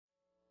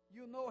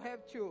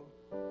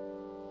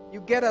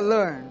You gotta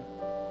learn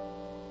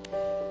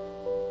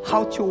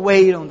how to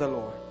wait on the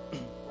Lord.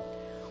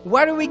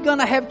 What are we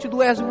gonna have to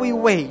do as we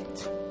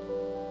wait?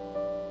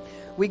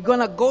 We're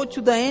gonna go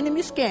to the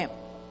enemy's camp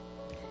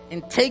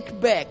and take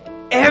back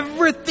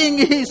everything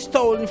he's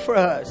stolen from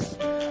us,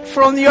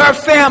 from your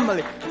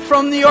family,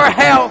 from your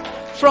health,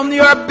 from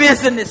your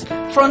business,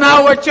 from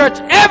our church,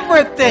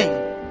 everything.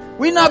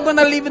 We're not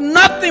gonna leave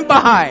nothing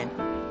behind.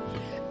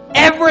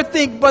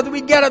 Everything, but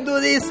we gotta do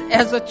this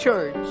as a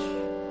church.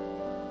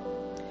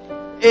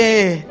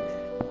 The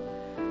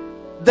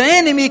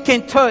enemy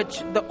can touch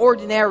the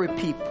ordinary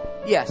people,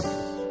 yes,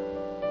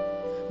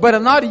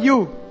 but not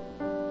you,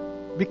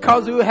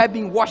 because you have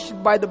been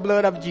washed by the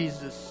blood of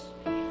Jesus.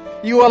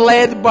 You are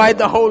led by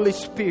the Holy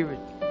Spirit.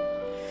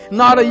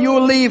 Not you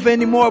live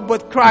anymore,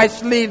 but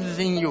Christ lives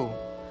in you.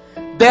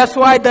 That's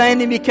why the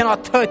enemy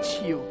cannot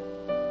touch you,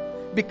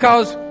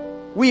 because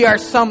we are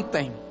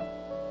something.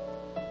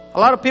 A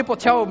lot of people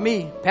tell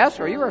me,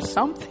 Pastor, you are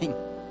something.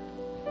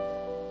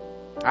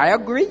 I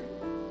agree.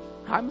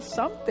 I'm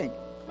something.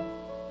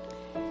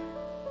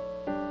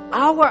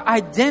 Our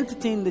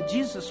identity in the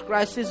Jesus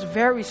Christ is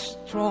very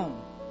strong.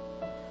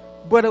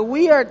 But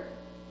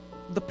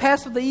the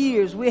past of the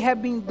years, we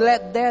have been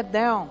let that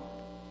down.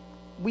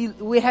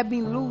 We have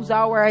been lose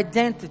our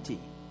identity.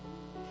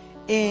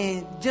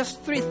 And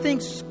just three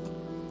things.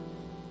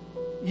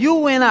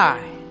 You and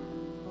I,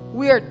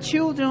 we are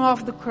children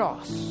of the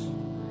cross.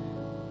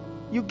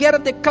 You got to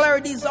declare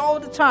this all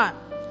the time.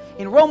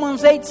 In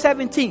Romans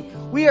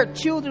 8:17, we are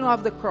children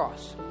of the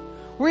cross.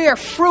 We are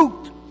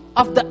fruit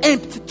of the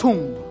empty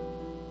tomb.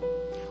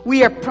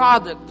 We are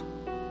product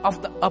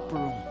of the upper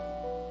room.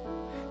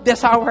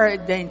 That's our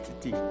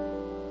identity.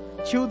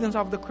 Children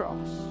of the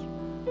cross.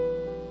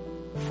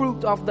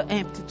 Fruit of the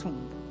empty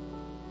tomb.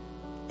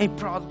 And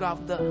product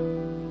of the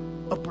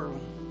upper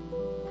room.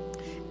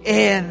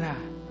 In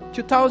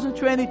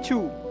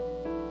 2022,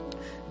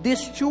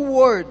 these two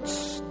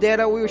words that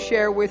I will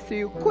share with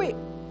you quick.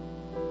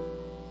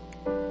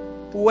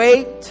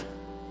 Wait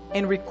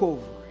and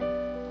recover.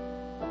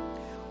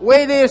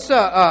 Wait is,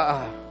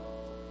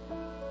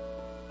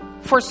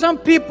 for some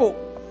people,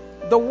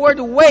 the word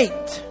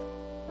wait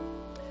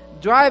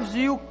drives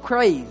you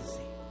crazy.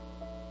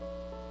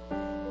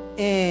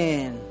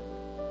 And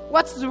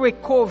what's the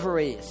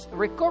recovery is?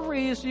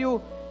 Recovery is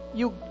you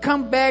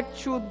come back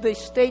to the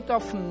state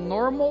of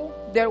normal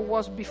that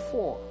was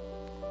before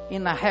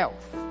in the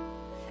health.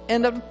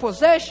 And the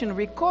possession,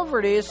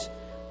 recovery is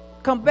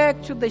come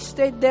back to the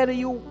state that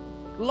you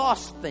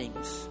lost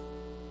things.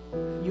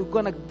 You're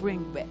going to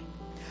bring back.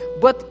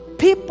 But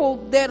people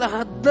that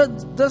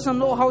doesn't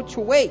know how to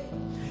wait.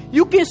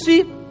 You can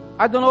see,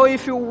 I don't know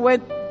if you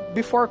went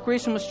before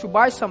Christmas to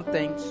buy some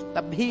things,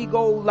 a big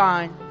old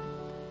line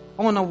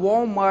on a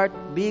Walmart,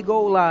 big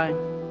old line.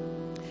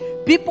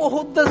 People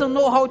who doesn't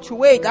know how to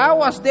wait. I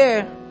was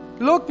there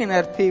looking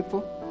at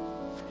people.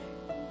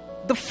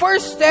 The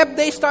first step,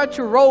 they start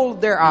to roll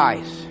their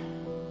eyes.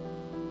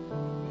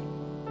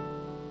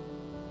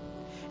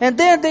 And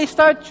then they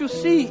start to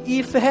see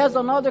if it has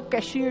another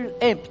cashier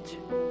empty.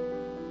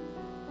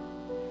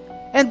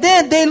 And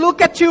then they look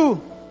at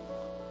you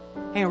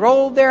and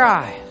roll their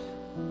eyes.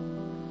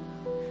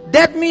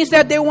 That means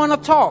that they want to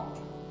talk.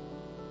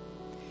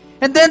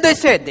 And then they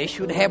said they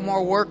should have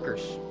more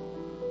workers.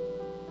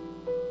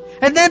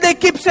 And then they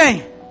keep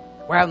saying,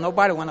 well,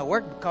 nobody want to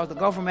work because the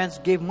governments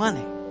give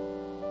money.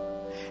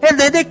 And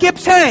then they keep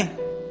saying,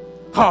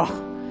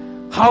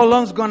 oh, how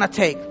long is going to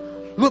take?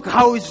 Look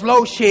how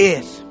slow she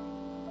is.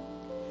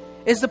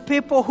 It's the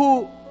people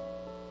who,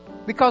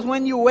 because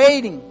when you're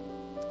waiting,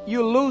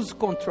 you lose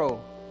control.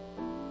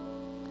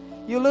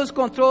 You lose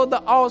control of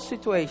the all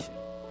situation.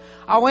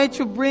 I went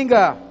to bring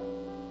a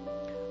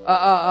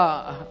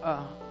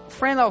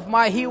friend of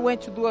mine. He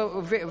went to do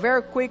a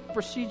very quick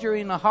procedure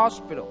in a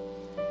hospital.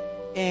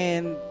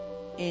 And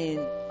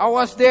I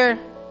was there.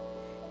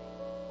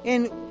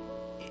 And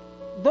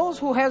those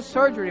who had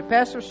surgery,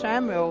 Pastor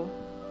Samuel,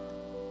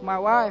 my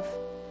wife,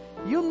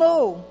 you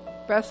know,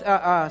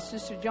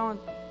 Sister John,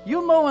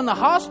 you know in the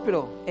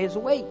hospital is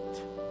wait.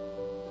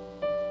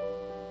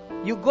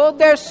 You go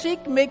there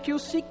sick, make you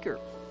sicker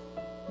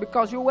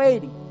because you're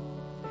waiting.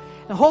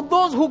 And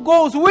those who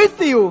goes with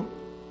you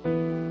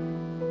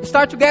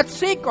start to get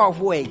sick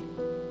of wait.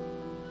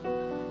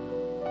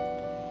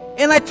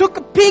 And I took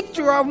a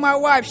picture of my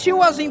wife. She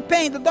was in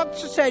pain. The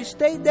doctor said,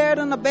 stay there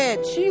on the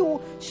bed.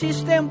 She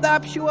stand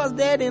up. She was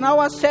dead. And I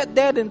was sat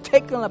there and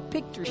taking a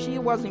picture. She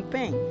was in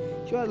pain.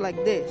 She was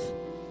like this.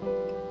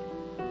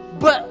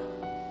 But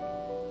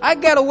I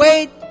gotta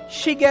wait.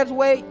 She gets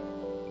wait.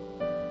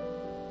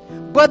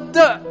 But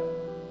the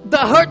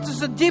hurt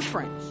is a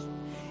difference.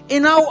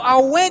 And I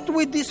went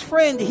with this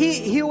friend.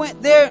 He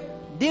went there,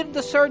 did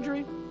the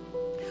surgery.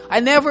 I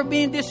never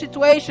been in this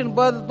situation,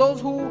 but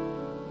those who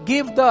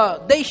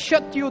they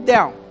shut you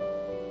down.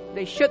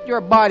 They shut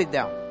your body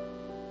down.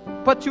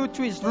 Put you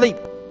to sleep.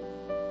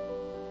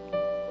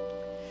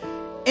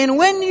 And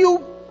when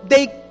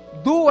they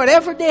do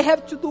whatever they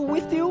have to do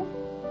with you,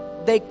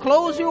 they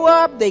close you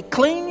up, they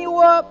clean you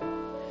up,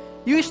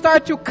 you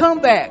start to come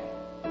back.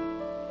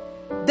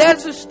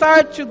 That's the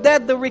start to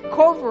the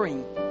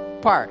recovering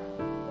part.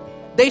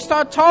 They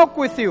start talk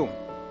with you.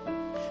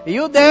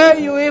 You there,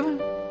 you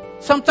even.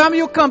 Sometimes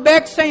you come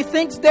back saying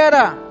things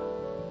that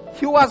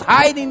you was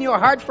hiding in your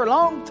heart for a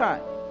long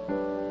time.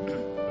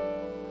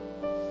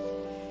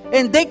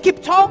 And they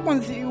keep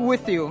talking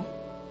with you.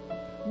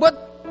 But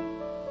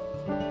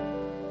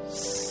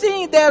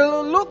seeing that,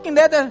 looking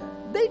at that,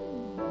 they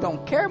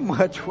don't care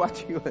much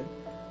what you.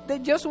 They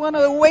just want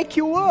to wake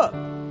you up.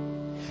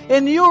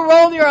 And you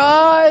roll your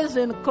eyes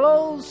and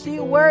close, see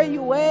where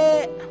you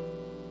at.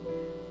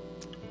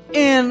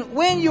 And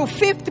when you're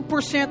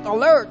 50%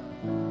 alert,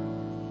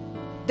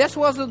 that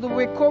was the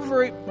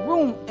recovery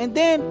room. And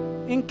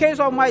then, in case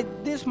of my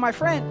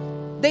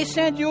friend, they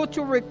send you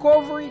to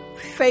recovery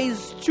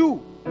phase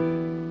 2.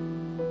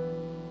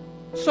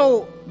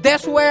 So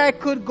that's where I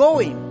could go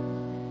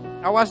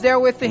in. I was there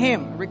with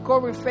him,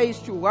 recovery phase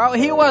 2. While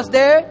he was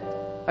there,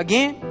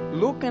 again,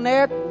 looking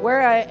at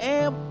where I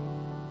am,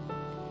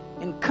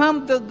 and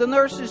come the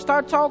nurses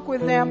start talk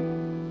with them.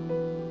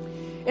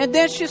 And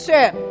then she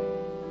said,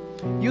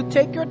 you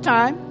take your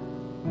time.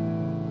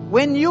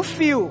 When you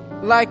feel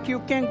like you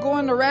can go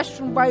in the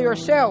restroom by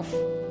yourself,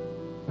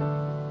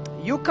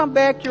 you come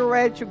back, you're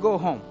ready to go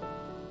home.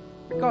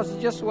 Because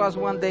it just was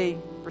one day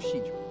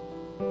procedure.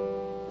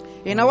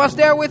 And I was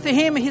there with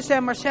him, and he said,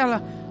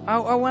 Marcelo,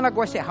 I want to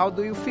go. I said, how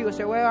do you feel? I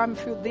said, well, I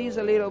feel this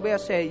a little bit. I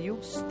said, you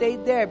stay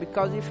there,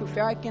 because if you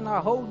feel I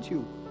cannot hold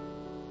you,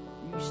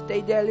 you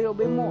stay there a little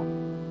bit more.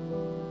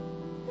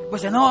 But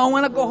I said, no, I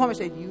want to go home. I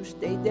said, you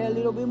stay there a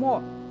little bit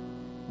more.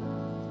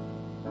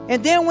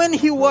 And then when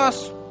he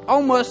was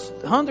almost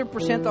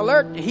 100%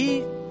 alert,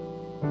 he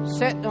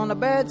sat on the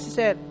bed.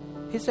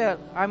 He said,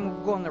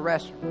 I'm going to the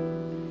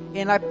restroom.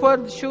 And I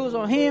put the shoes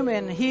on him,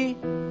 and he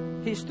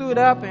stood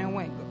up and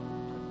went.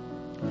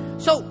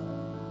 So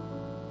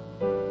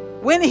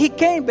when he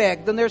came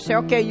back, the nurse said,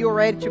 okay, you're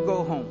ready to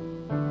go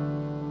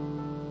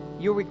home.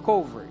 You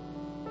recovered.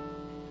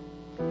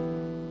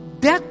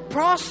 That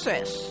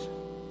process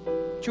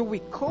to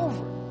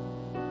recover,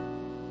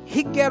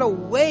 he got to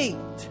wait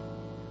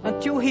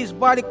until his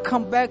body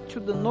come back to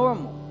the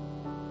normal.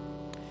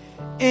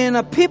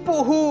 And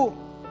people who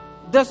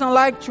doesn't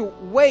like to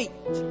wait,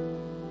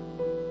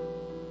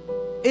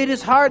 it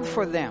is hard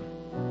for them.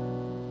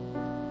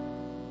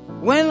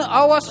 When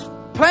I was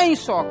playing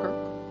soccer,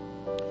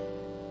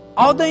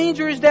 all the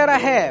injuries that I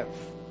have,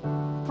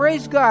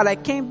 praise God, I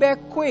came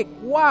back quick.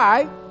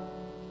 Why?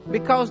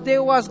 Because they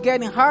was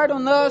getting hard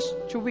on us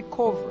to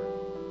recover.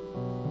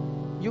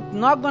 You're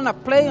not going to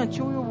play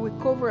until you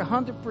recover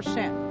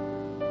 100%.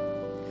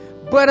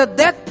 But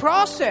that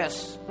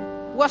process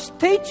was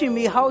teaching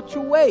me how to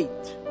wait.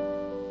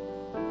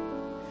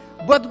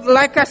 But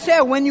like I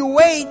said, when you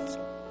wait,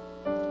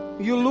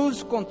 you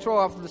lose control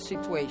of the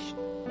situation.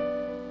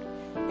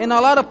 And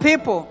a lot of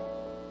people,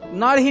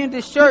 not here in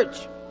this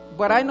church,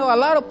 but I know a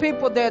lot of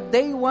people that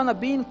they want to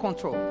be in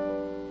control.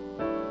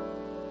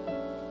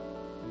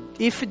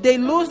 If they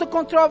lose the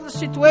control of the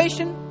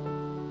situation,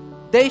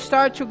 they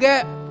start to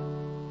get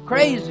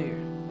crazier.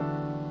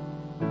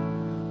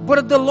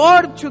 But the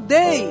Lord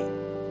today,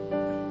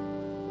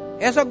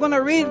 as I'm going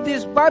to read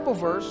this Bible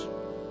verse,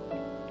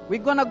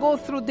 we're going to go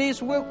through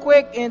this real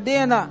quick, and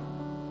then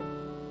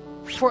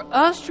for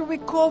us to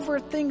recover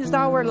things in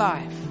our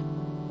life,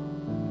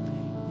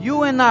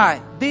 you and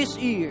I, this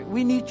year,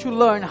 we need to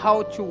learn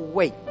how to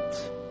wait.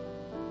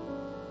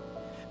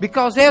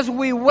 Because as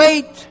we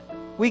wait,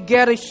 we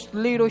get a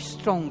little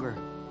stronger.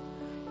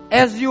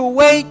 As you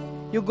wait,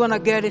 you're going to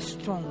get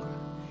stronger.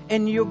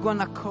 And you're going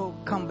to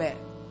come back.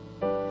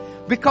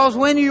 Because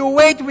when you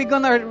wait, we're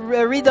going to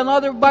read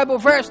another Bible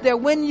verse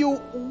that when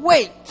you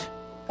wait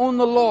on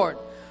the Lord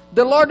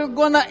is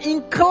going to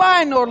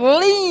incline or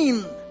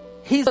lean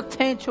His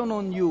attention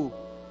on you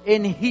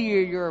and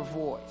hear your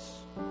voice.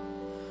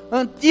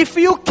 And if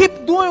you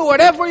keep doing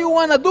whatever you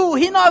want to do,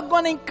 He's not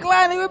going to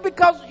incline you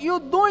because you're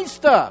doing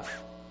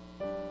stuff.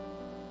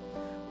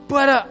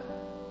 But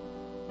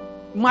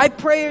my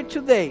prayer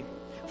today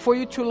for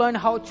you to learn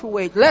how to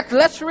wait.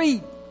 Let's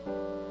read.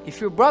 If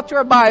you brought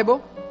your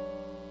Bible,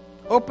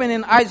 open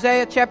in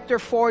Isaiah chapter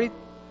 40,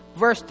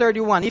 verse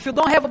 31. If you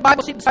don't have a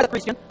Bible seat beside a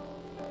Christian,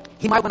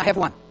 he might want to have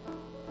one.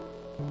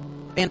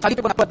 And Talita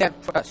going to put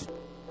that for us.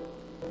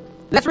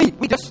 Let's read.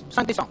 We just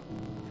sang this song.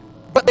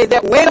 But they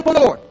that wait upon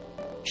the Lord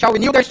shall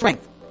renew their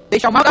strength. They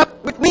shall mount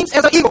up with wings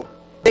as an eagle.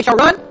 They shall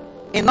run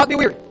and not be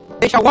weary.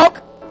 They shall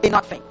walk and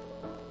not faint.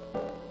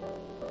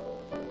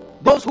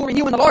 Those who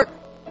renew in the Lord,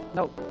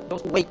 no,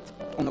 those who wait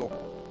on the Lord.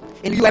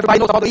 And everybody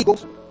knows about the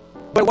eagles.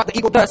 But what the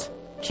eagle does,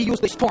 she uses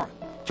the storm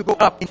to go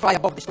up and fly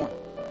above the storm.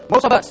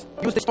 Most of us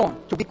use the storm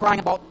to be crying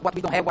about what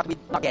we don't have, what we're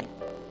not getting.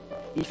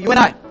 If you and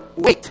I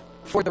wait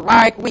for the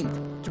right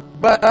wind to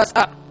butt us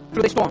up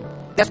through the storm,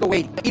 that's the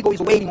waiting. The eagle is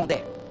waiting on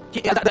there.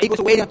 The eagle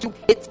is waiting until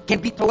it can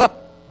be thrown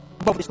up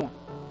above the storm.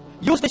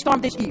 Use the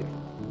storm this year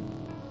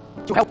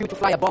to help you to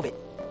fly above it.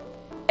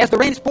 As the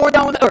rain is poured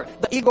down on the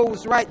earth, the eagle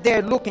is right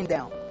there looking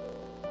down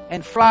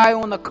and fly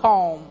on a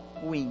calm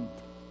wind.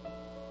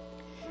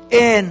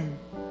 And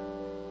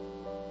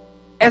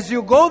as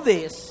you go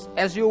this,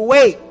 as you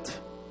wait,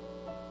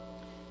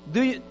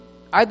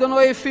 I don't know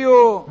if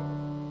you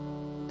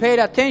paid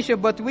attention,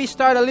 but we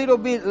started a little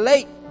bit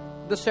late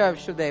the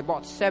service today,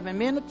 about 7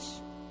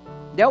 minutes.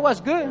 That was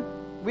good.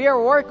 We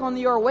are working on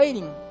your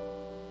waiting.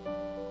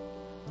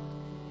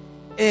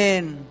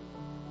 And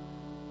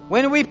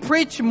when we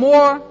preach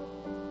more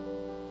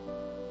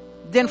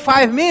than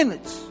 5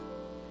 minutes,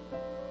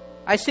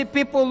 I see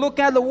people look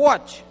at the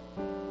watch.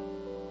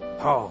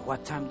 Oh,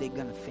 what time they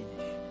gonna finish?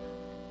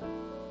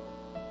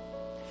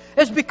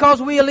 It's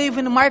because we live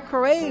in a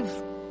microwave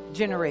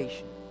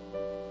generation.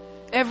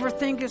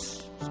 Everything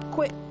is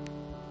quick.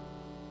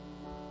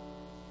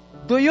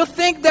 Do you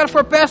think that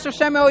for Pastor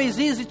Samuel it's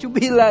easy to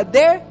be like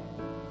there?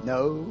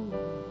 No.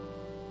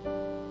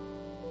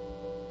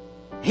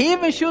 He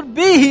even should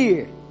be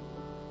here.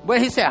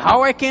 But he said,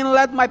 how I can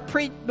let my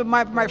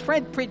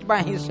friend preach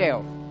by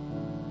himself?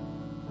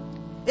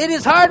 It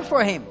is hard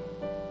for him.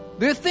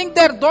 Do you think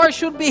that door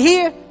should be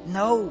here?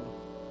 No.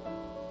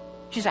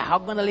 She said, how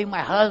am I going to leave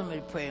my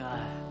husband to pray?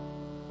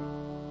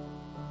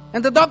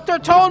 And the doctor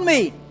told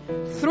me,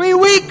 3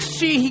 weeks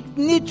she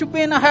needs to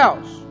be in the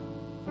house.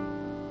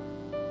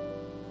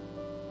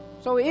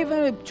 So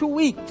even in 2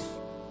 weeks,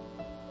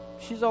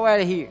 she's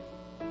already here.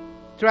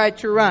 Try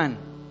to run.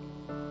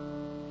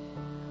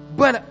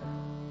 But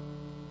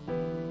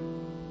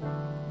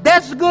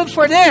that's good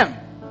for them.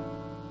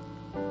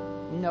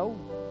 No.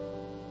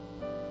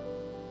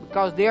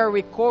 Because they are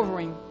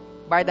recovering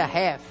by the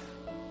half.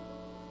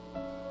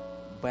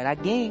 But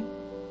again,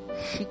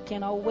 she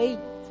cannot wait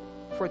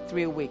for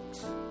 3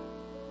 weeks.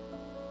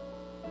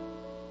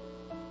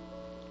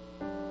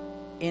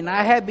 And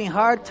I have been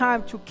hard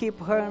time to keep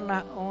her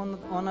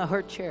on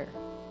her chair.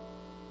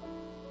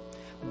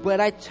 But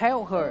I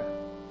tell her,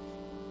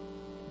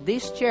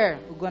 this chair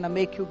is going to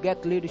make you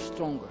get a little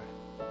stronger.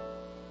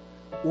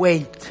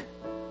 Wait.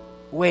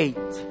 Wait.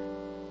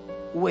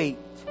 Wait.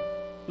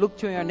 Look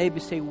to your neighbor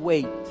and say,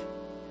 wait.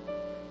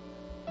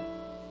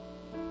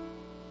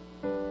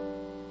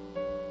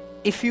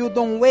 If you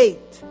don't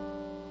wait,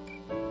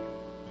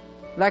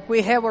 like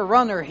we have a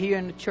runner here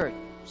in the church,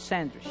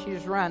 Sandra,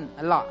 she's run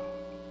a lot.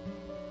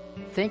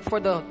 I think for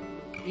the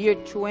year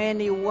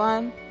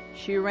 21,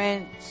 she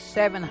ran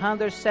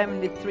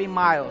 773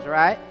 miles,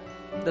 right?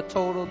 The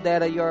total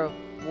that your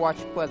watch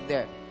put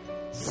there.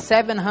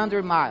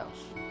 700 miles.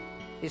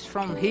 It's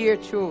from here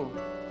to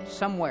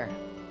somewhere.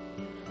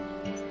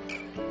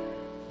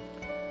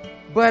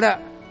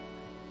 But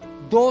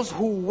those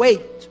who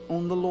wait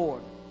on the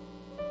Lord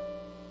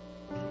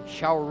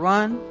shall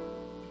run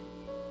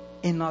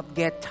and not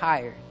get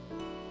tired,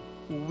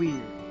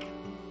 weary.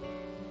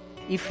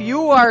 If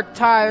you are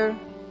tired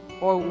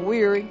or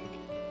weary,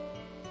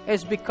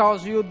 it's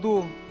because you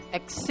do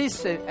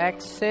excessive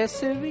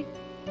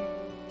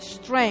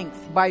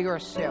strength by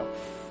yourself.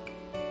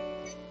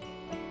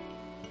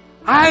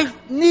 I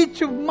need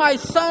my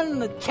son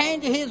to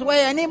change his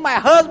way. I need my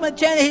husband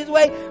to change his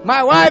way.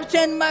 My wife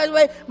change my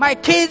way. My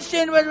kids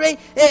change my way.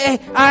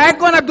 I'm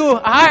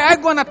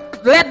gonna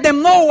let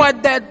them know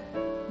what that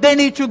they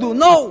need to do.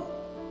 No.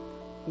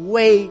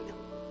 Wait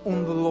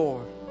on the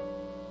Lord.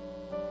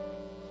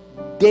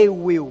 They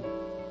will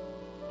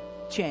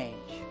change.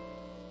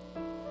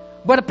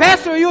 But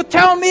Pastor, you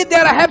tell me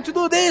that I have to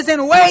do this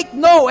and wait.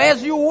 No,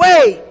 as you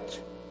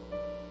wait,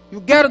 you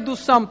got to do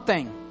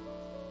something.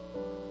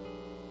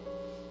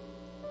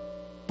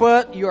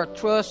 Put your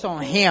trust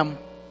on Him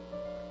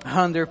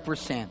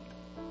 100%.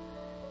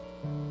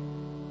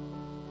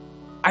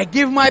 I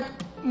give my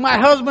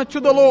husband to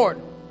the Lord.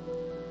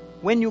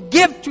 When you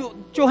give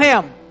to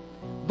Him,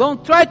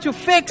 don't try to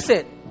fix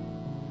it.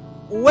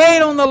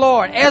 Wait on the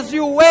Lord. As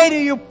you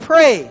wait, you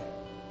pray.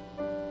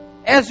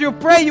 As you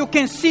pray, you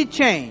can see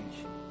change.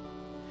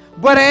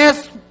 But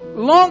as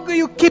long as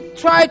you keep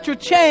trying to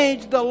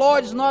change, the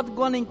Lord is not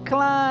going to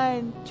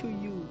incline to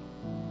you.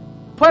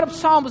 Put up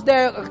Psalms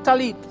there,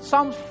 Talit.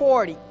 Psalms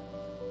 40,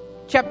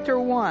 chapter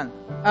 1,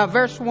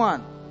 verse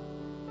 1.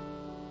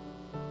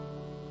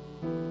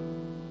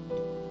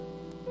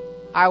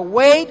 I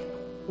wait,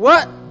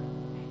 what?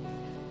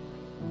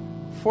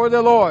 For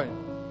the Lord.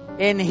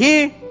 And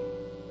He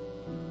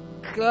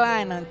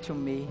inclined unto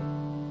me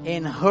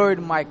and heard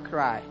my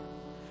cry.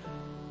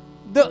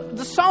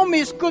 The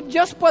psalmist could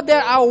just put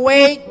there, I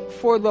wait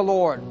for the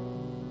Lord.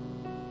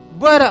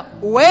 But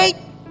wait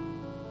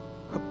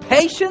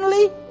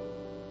patiently,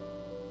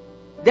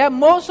 that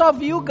most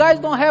of you guys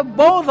don't have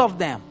both of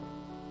them.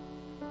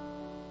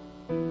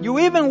 You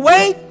even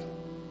wait.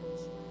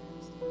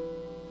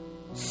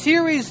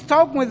 Siri is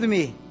talking with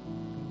me.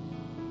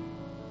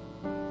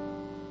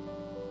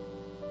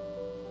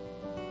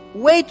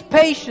 Wait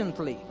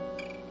patiently.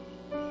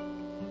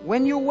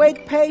 When you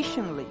wait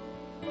patiently,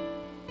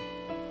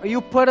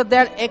 you put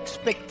that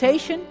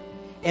expectation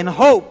and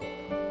hope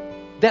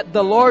that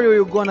the Lord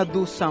is going to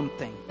do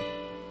something.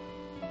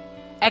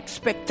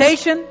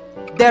 Expectation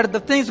that the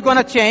thing's going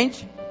to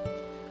change.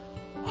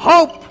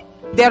 Hope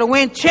that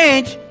when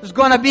change is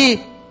going to be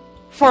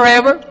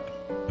forever.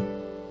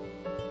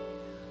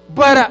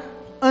 But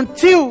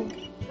until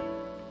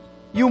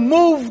you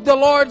move the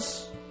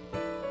Lord's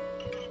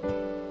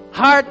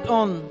heart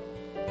on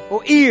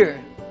or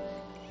ear,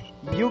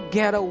 you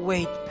gotta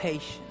wait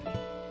patiently.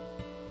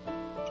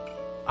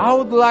 I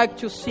would like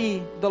to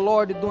see the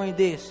Lord doing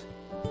this.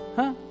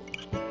 Huh?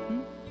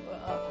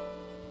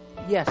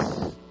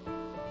 Yes.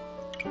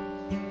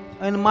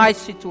 In my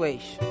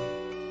situation.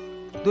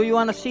 Do you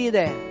want to see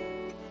that?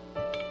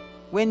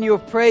 When you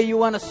pray, you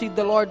want to see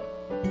the Lord.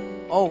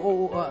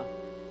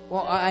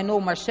 Well, I know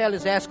Marcelo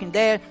is asking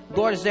that,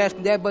 Doris is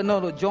asking that, but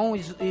no, John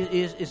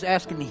is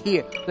asking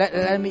here.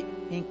 Let me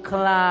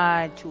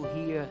incline to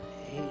hear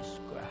his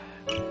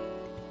cry.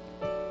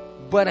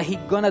 But he's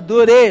gonna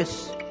do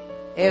this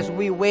as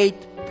we wait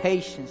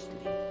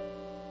patiently,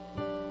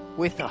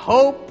 with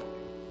hope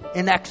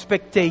and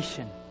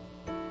expectation.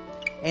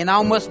 And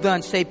almost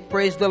done. Say,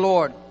 praise the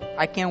Lord.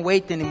 I can't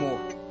wait anymore.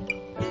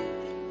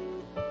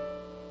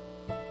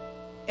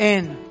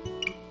 And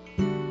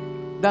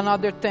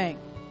another thing,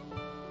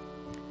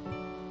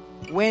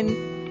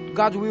 when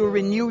God will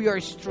renew your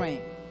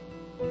strength,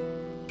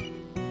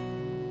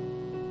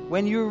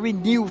 when you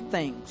renew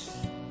things,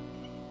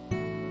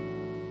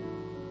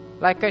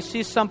 like I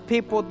see some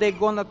people, they're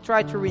going to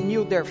try to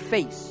renew their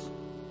face.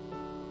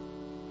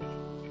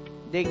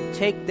 They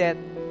take that,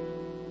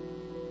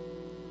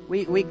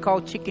 we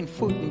call chicken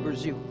foot in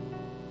Brazil,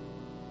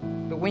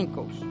 the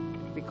winkles,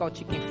 we call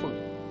chicken foot.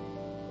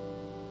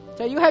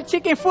 So you have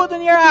chicken foot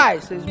in your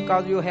eyes. It's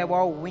because you have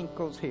all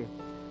wrinkles here.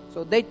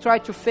 So they try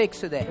to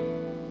fix that.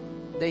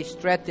 They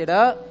stretch it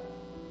up.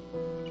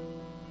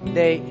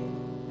 They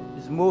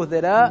smooth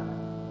it up.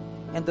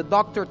 And the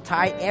doctor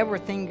tie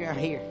everything in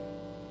here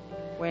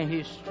when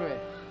he's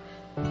stretched.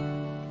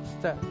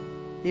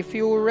 If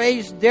you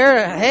raise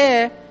their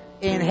hair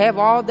and have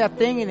all that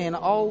thing and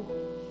all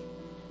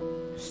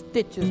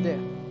stitches there.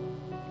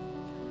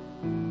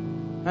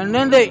 And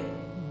then they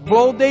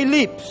blow their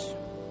lips.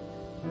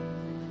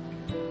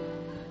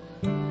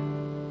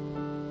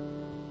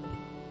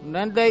 And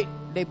then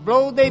they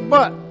blow their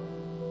butt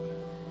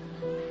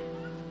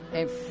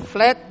and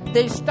flat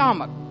their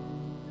stomach.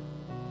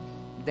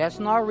 That's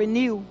not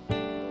renew.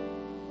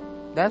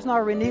 That's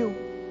not renew.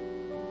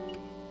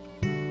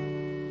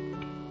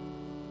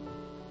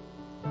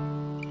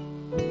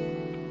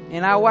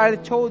 And I already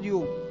told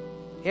you,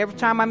 every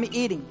time I'm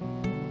eating,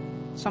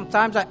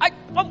 sometimes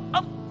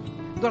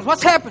because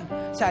what's happened?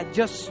 So I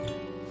just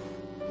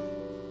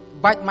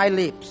bite my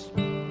lips.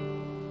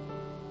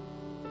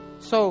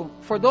 So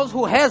for those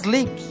who has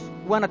lips,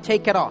 want to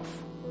take it off.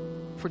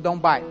 For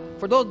don't bite.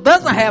 For those who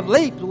doesn't have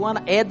lips,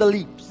 want to add the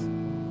lips.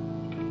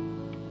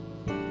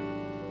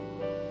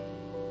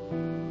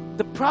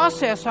 The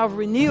process of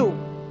renewal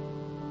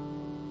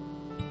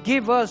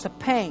give us a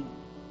pain.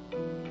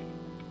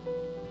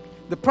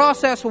 The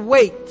process of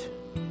wait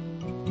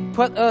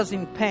put us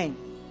in pain.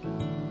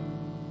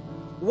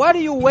 What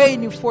are you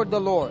waiting for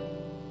the Lord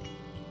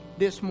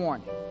this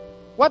morning?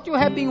 What you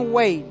have been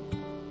waiting?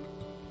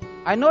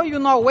 I know you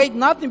not wait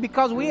nothing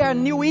because we are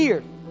New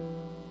Year.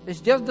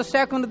 It's just the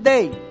second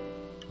day.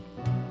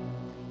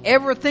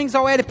 Everything's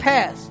already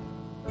passed.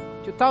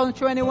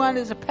 2021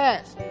 is a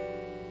past.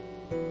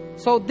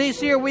 So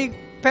this year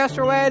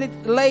Pastor already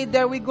laid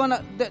there, we're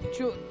gonna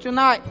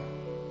tonight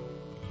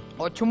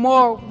or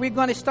tomorrow we're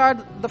gonna start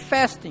the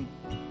fasting.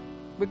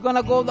 We're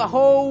gonna go the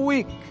whole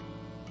week.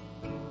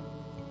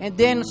 And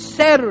then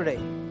Saturday,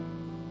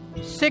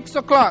 6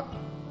 o'clock,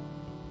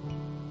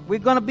 we're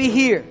gonna be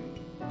here,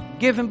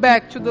 giving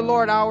back to the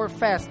Lord our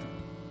fasting.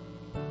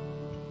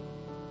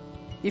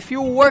 If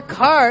you work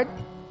hard,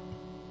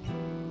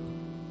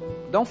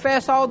 don't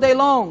fast all day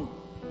long.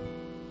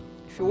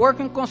 If you work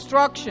in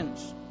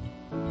constructions,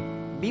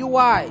 be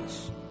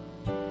wise.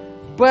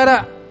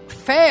 But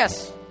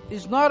fast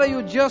is not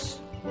you just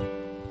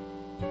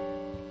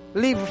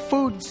leave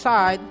food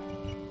aside,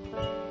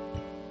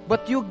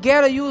 but you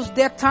gotta use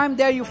that time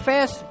that you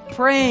fast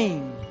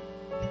praying,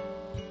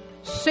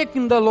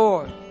 seeking the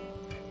Lord,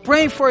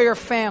 praying for your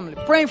family,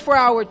 praying for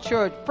our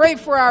church, praying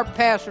for our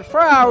pastors, for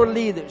our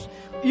leaders.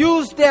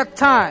 Use that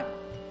time.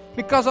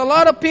 Because a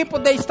lot of people,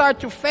 they start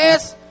to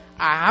fast.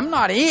 I'm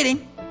not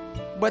eating.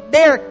 But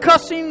they're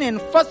cussing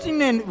and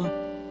fussing and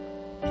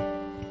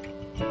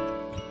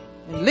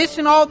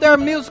listen all their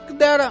music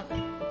there.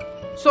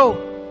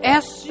 So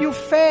as you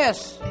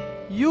fast,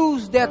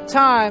 use that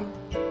time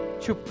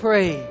to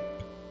pray.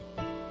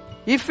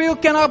 If you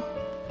cannot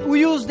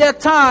use that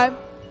time,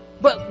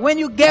 but when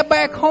you get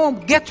back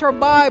home, get your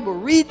Bible,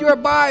 read your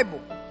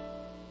Bible.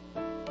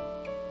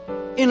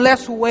 And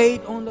let's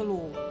wait on the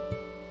Lord.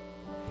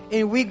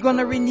 And we're going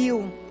to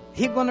renew.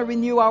 He's going to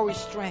renew our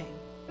strength.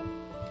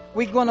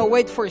 We're going to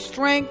wait for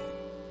strength.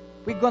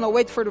 We're going to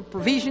wait for the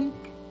provision.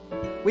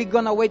 We're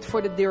going to wait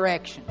for the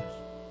directions.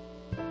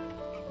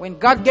 When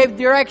God gave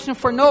direction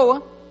for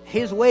Noah,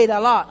 He's waited a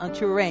lot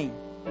until rain.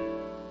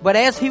 But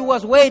as he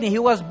was waiting, he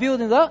was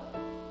building the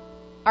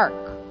ark.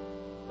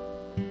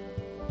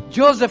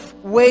 Joseph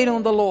waited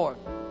on the Lord.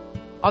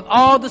 On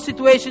all the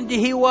situations that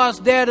he was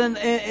there and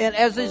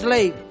as a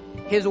slave,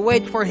 he's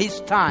waiting for his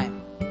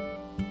time.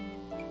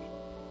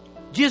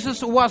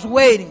 Jesus was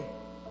waiting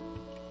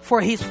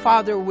for his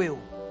Father's will.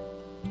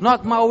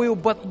 Not my will,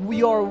 but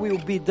your will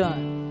be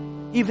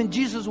done. Even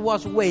Jesus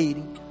was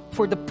waiting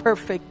for the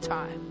perfect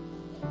time.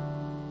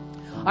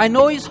 I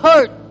know it's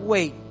hurt.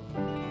 Wait.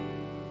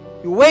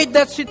 You wait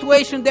that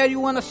situation that you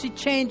want to see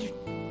change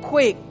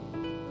quick.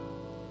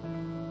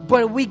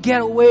 But we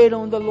gotta wait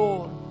on the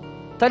Lord.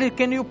 Tell you,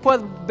 can you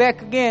put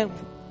back again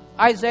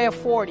Isaiah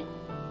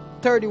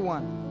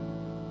 40:31?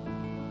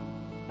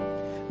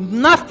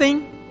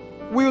 Nothing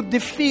will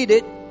defeat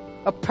it,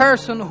 a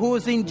person who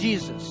is in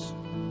Jesus.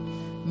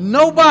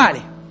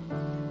 Nobody.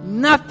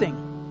 Nothing.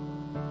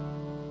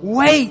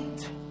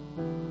 Wait.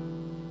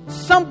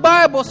 Some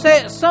Bible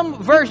say,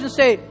 some versions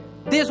say,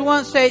 this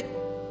one say,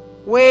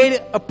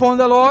 wait upon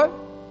the Lord.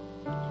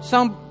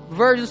 Some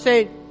versions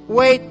say,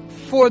 wait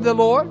for the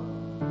Lord.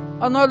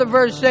 Another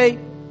verse say,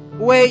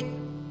 wait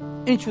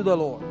into the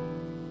Lord.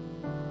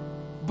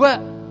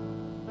 But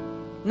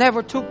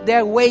never took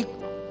that wait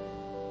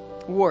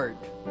word.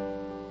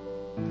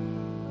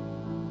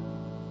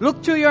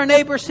 Look to your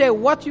neighbor, say,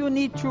 what you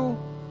need to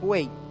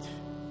wait.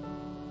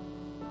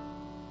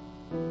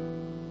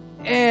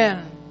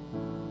 And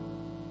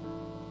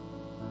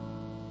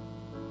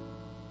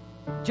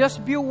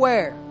just be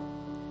aware.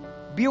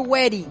 Be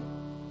ready.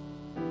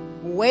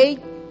 Wait,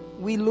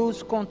 we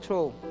lose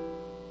control.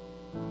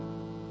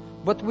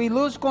 But we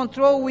lose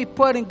control, we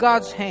put in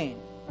God's hand.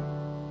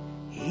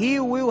 He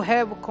will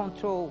have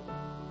control.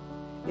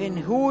 And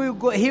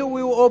He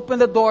will open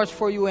the doors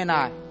for you and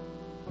I.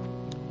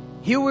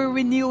 He will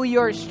renew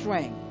your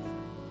strength.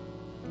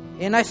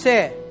 And I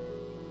said,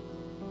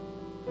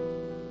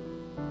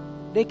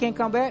 they can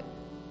come back?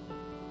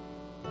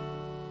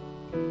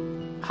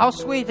 How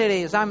sweet it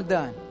is. I'm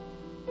done.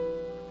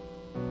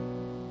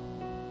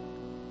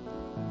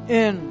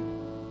 And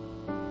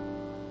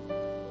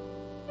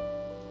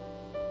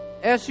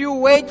as you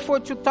wait for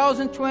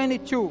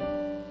 2022,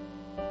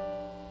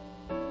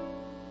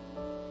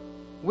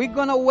 we're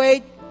going to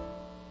wait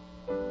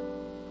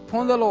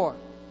upon the Lord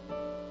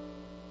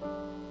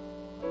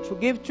to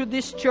give to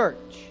this church.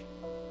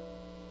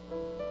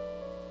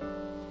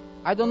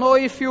 I don't know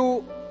if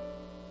you,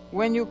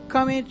 when you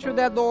come into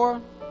that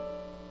door,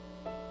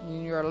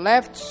 in your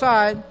left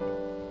side,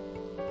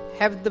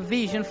 have the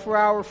vision for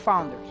our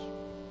founders,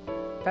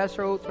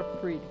 Pastor Ultra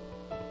Pretty.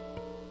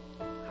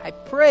 I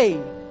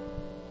pray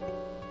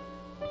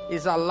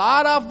is a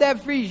lot of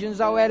that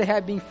visions already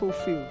have been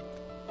fulfilled.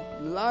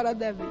 A lot of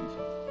that vision.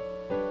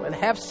 But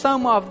have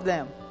some of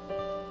them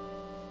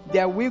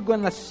that we're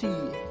going to see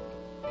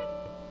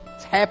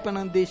it's happen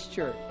in this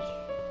church.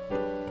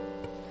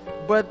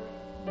 But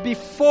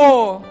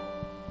before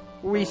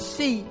we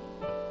see,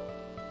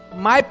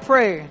 my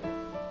prayer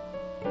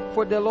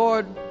for the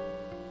Lord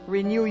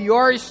renew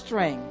your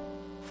strength,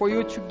 for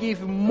you to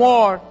give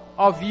more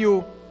of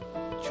you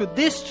to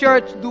this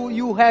church do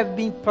you have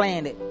been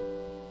planted.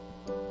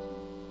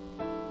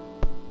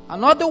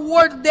 Another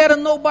word that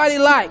nobody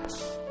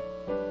likes,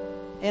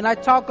 and I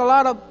talk a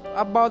lot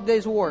about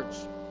these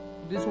words,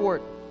 this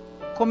word,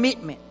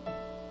 commitment.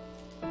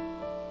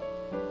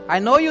 I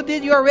know you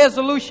did your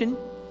resolution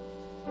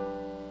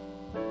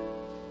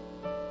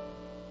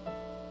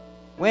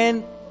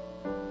when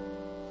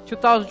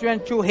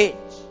 2022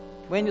 hits,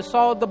 when you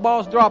saw the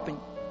balls dropping.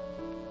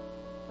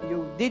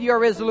 You did your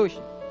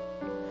resolution.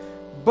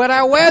 But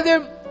I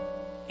rather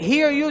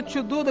hear you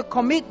to do the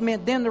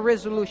commitment than the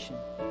resolution.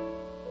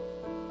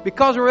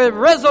 Because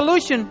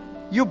resolution,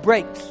 you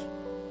break.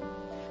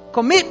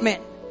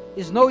 Commitment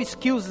is no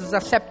excuses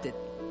accepted.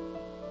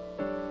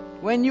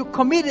 When you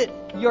committed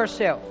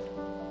yourself,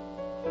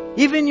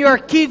 even your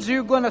kids,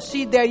 you're going to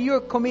see that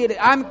you're committed.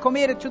 I'm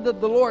committed to the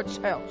Lord's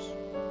house.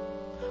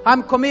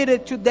 I'm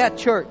committed to that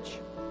church.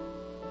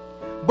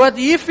 But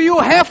if you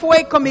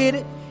halfway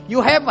committed,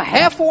 you have a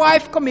half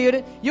wife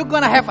committed, you're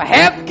going to have a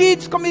half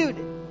kids committed.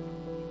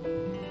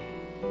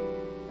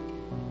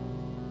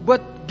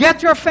 But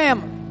get your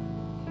family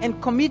and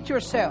commit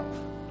yourself.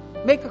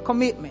 Make a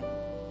commitment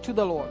to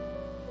the Lord.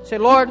 Say,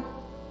 Lord,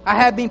 I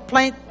have been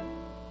planted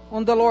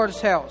on the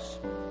Lord's house.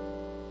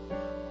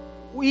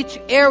 Which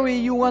area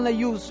you want to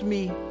use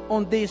me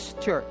on this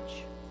church?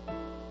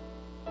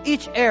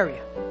 Each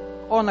area.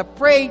 On a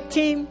prayer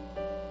team,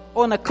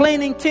 on a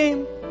cleaning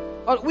team.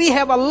 We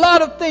have a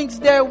lot of things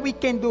that we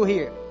can do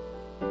here.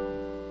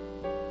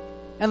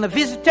 And the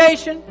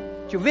visitation,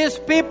 to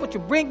visit people, to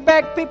bring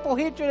back people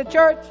here to the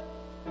church,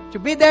 to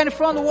be there in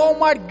front of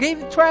Walmart,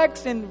 give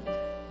tracts and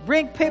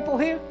bring people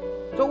here.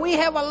 So we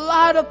have a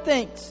lot of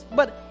things.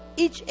 But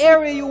each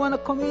area you want to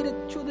commit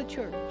it to the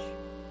church.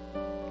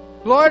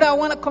 Lord, I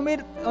want to commit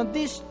it on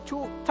this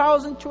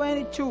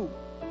 2022.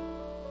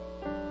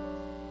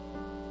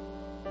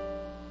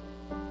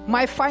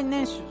 My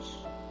finances.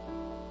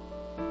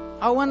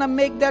 I want to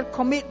make that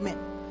commitment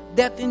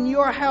that in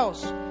your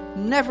house,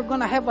 never going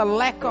to have a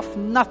lack of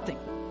nothing.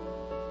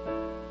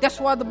 That's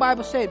what the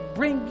Bible said.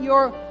 Bring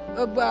your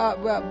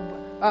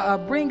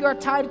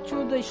tithe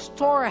to the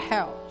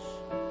storehouse.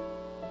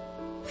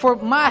 For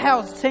my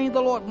house, saying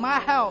the Lord, my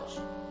house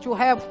to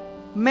have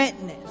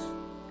maintenance.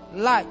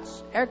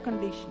 lights, air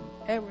conditioning,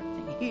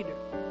 everything, heater.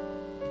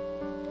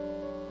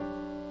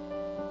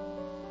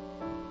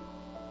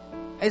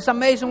 It's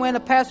amazing when the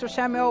Pastor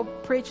Samuel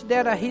preached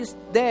that his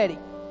daddy,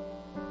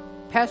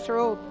 Pastor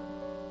Old,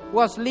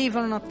 was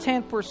living on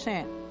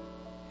 10%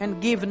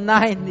 and give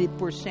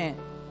 90%.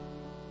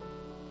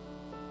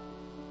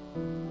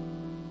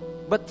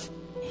 But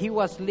he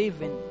was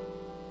living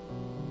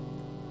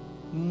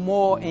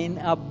more in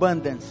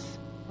abundance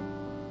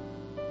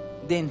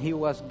than he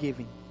was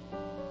giving.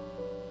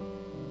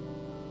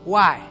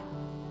 Why?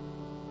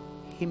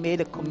 He made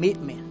a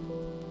commitment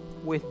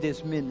with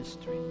this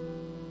ministry.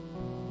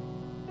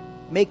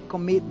 Make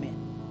commitment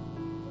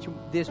to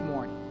this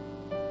morning.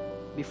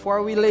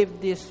 Before we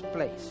leave this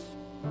place,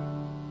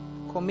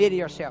 commit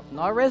yourself.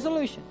 Not a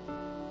resolution.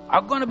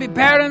 I'm going to be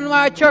better in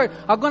my church.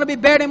 I'm going to be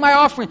better in my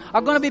offering.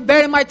 I'm going to be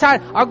better in my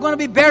tithe. I'm going to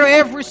be better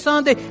every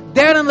Sunday.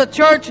 There in the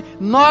church,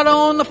 not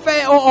on the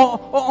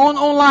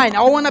online.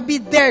 I want to be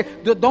there.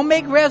 Don't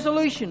make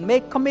resolution.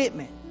 Make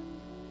commitment.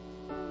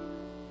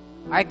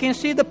 I can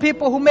see the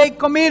people who make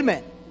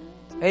commitment.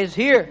 It's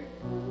here.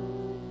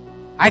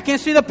 I can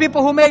see the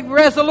people who make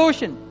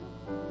resolution.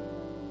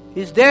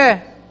 He's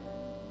there.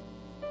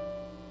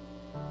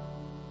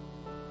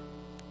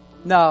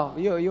 No,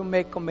 you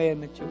make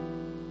commitment too.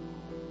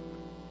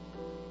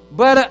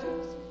 But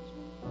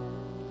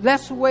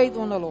let's wait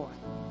on the Lord.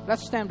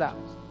 Let's stand up,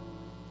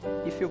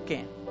 if you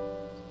can.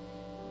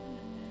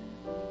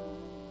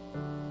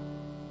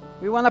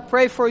 We want to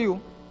pray for you.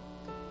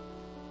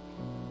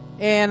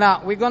 And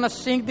we're going to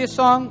sing this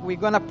song. We're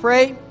going to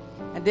pray.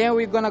 And then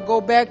we're going to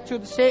go back to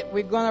the seat.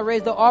 We're going to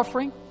raise the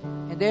offering.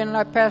 And then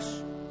I pass,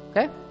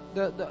 okay,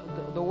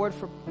 the word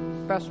for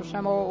Pastor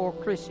Samuel or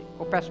Chrissy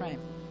or Pastor Amy.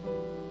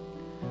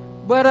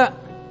 But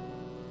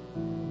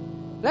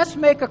let's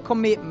make a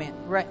commitment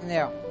right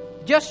now.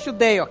 Just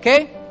today,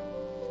 okay?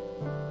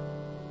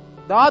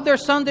 The other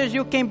Sundays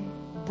you can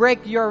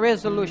break your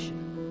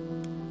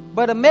resolution.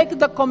 But make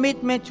the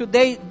commitment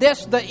today.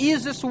 That's the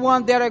easiest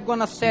one that I'm going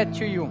to set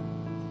to you.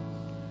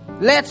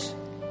 Let's,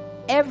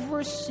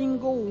 every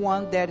single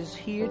one that is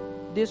here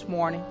this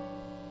morning,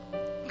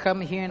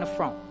 come here in the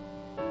front.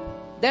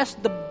 That's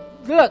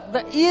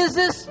the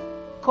easiest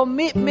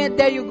commitment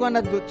that you're going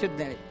to do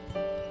today.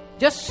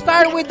 Just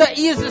start with the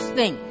easiest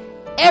thing.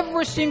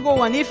 Every single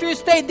one. If you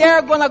stay there,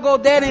 I'm going to go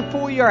there and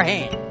pull your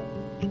hand.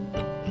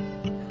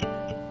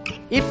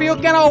 If you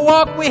cannot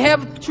walk, we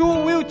have 2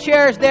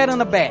 wheelchairs there in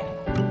the back.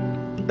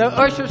 The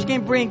ushers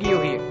can bring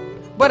you here.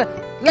 But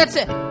let's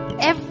say,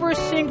 every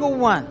single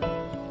one.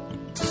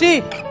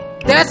 See,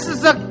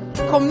 that's a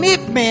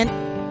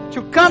commitment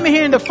to come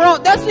here in the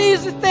front. That's the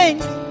easy thing.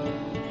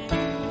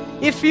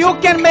 If you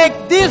can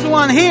make this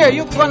one here,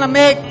 you're going to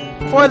make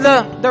for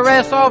the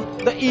rest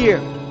of the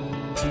year.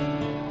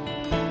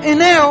 And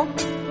now,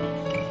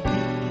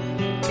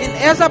 and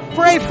as I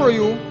pray for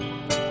you,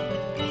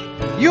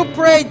 you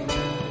pray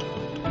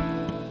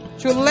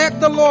to let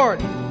the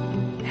Lord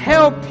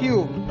help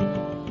you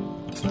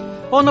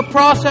on the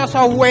process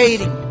of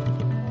waiting.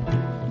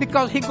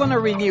 Because He's going to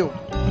renew.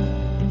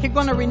 He's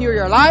going to renew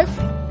your life.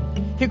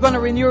 He's going to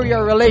renew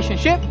your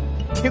relationship.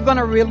 He's going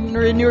to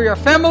renew your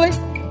family.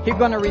 He's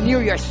going to renew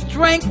your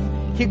strength.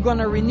 He's going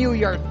to renew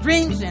your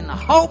dreams and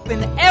hope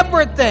and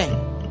everything.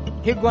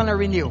 He's going to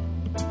renew.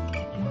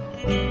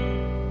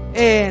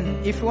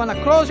 And if you want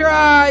to close your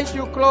eyes,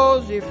 you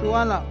close. If you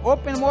want to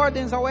open more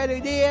than already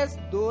is,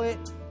 do it.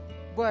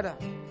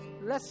 But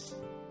let's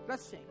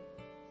sing.